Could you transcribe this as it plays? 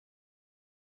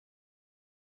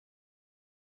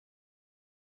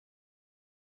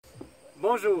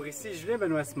Bonjour, ici Julien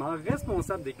Benoît-Simard,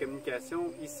 responsable des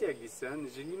communications ici à Gleason.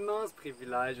 J'ai l'immense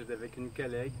privilège d'être avec une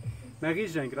collègue, Marie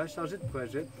Gingras, chargée de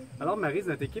projet. Alors Marie,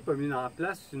 notre équipe a mis en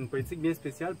place une politique bien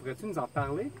spéciale. Pourrais-tu nous en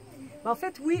parler? En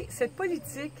fait, oui, cette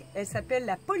politique, elle s'appelle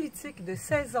la politique de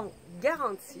saison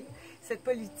garantie. Cette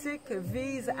politique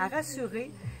vise à rassurer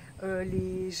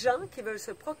les gens qui veulent se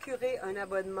procurer un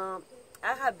abonnement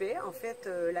à rabais. En fait,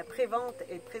 la prévente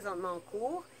est présentement en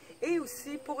cours. Et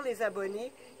aussi pour les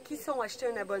abonnés qui sont achetés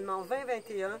un abonnement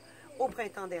 2021 au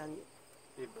printemps dernier.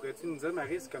 Et pourrais-tu nous dire,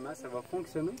 Marie, comment ça va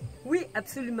fonctionner? Oui,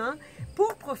 absolument.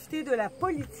 Pour profiter de la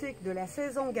politique de la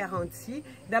saison garantie,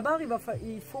 d'abord,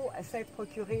 il faut s'être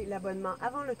procuré l'abonnement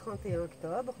avant le 31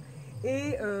 octobre.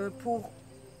 Et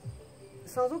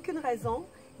sans aucune raison,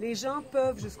 les gens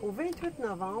peuvent jusqu'au 28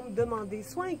 novembre demander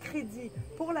soit un crédit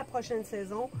pour la prochaine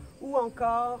saison ou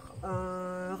encore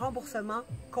un remboursement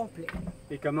complet.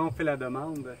 Et comment on fait la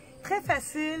demande? Très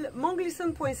facile,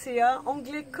 mongleason.ca,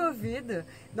 onglet COVID.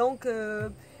 Donc,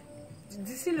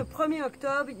 d'ici le 1er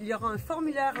octobre, il y aura un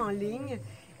formulaire en ligne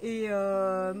et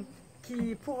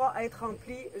qui pourra être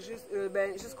rempli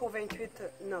jusqu'au 28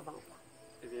 novembre.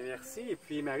 Eh bien, merci. Et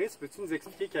puis, Marie, peux-tu nous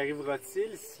expliquer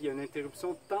qu'arrivera-t-il s'il y a une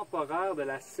interruption temporaire de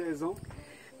la saison?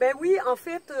 Ben oui, en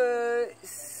fait,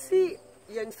 s'il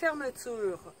y a une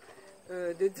fermeture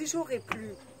de 10 jours et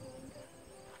plus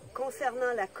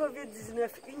concernant la COVID-19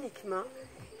 uniquement,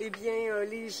 eh bien,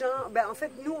 les gens, en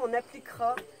fait, nous, on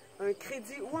appliquera un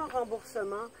crédit ou un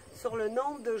remboursement sur le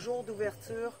nombre de jours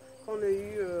d'ouverture qu'on a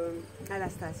eu à la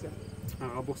station.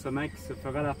 Un remboursement qui se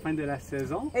fera à la fin de la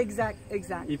saison. Exact,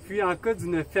 exact. Et puis, en cas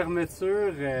d'une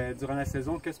fermeture durant la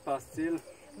saison, que se passe-t-il?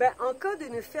 En cas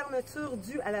d'une fermeture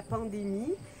due à la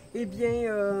pandémie, eh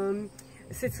bien,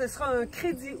 ce sera un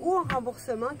crédit ou un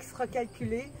remboursement qui sera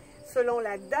calculé selon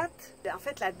la date, en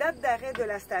fait, la date d'arrêt de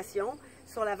la station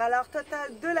sur la valeur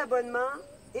totale de l'abonnement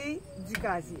et du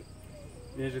casier.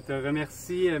 Bien, je te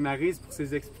remercie, Maryse, pour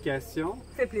ces explications.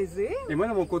 Ça fait plaisir. Et moi,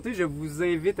 de mon côté, je vous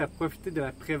invite à profiter de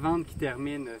la prévente qui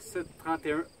termine ce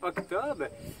 31 octobre.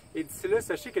 Et d'ici là,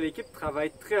 sachez que l'équipe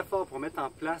travaille très fort pour mettre en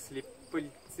place les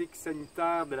politiques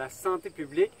sanitaires de la santé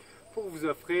publique pour vous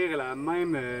offrir le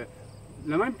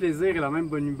même plaisir et la même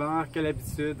bonne humeur qu'à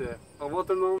l'habitude. Au revoir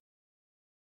tout le monde!